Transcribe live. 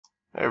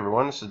Hey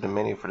everyone, this is the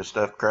mini for the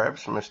stuffed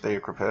crabs from Miss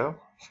Thea Crapel.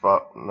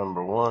 Spot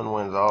number 1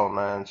 wins all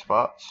 9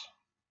 spots.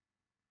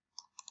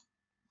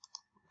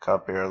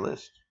 Copy our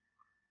list.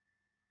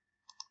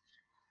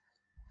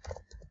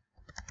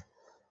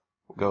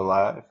 Go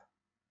live.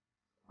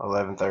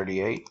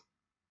 11:38.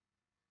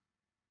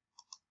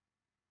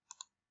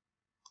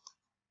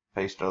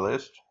 Paste our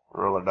list.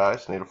 Roll our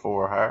dice. Need a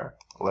 4 or higher.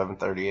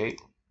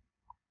 11:38.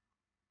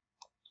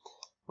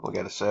 We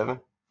got a 7.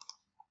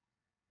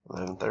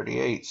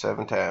 11:38.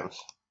 7 times.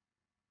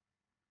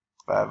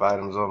 5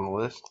 items on the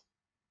list.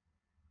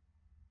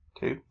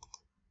 2,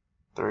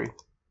 3,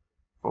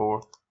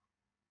 4,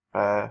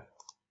 5,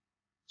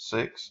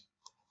 6.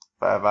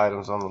 5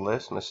 items on the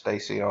list. Miss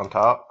Stacy on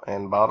top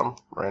and bottom.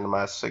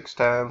 Randomized 6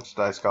 times.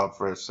 Dice called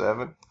for a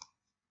 7.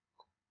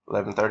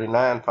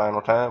 11:39.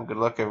 Final time. Good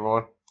luck,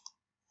 everyone.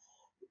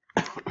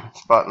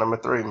 Spot number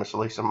 3, Miss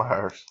Lisa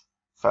Myers.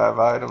 5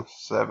 items,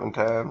 7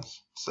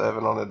 times,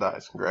 7 on the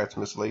dice. Congrats,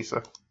 Miss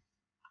Lisa.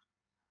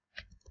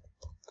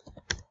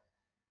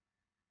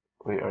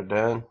 We are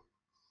done.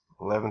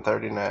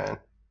 11:39.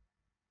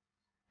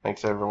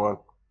 Thanks, everyone.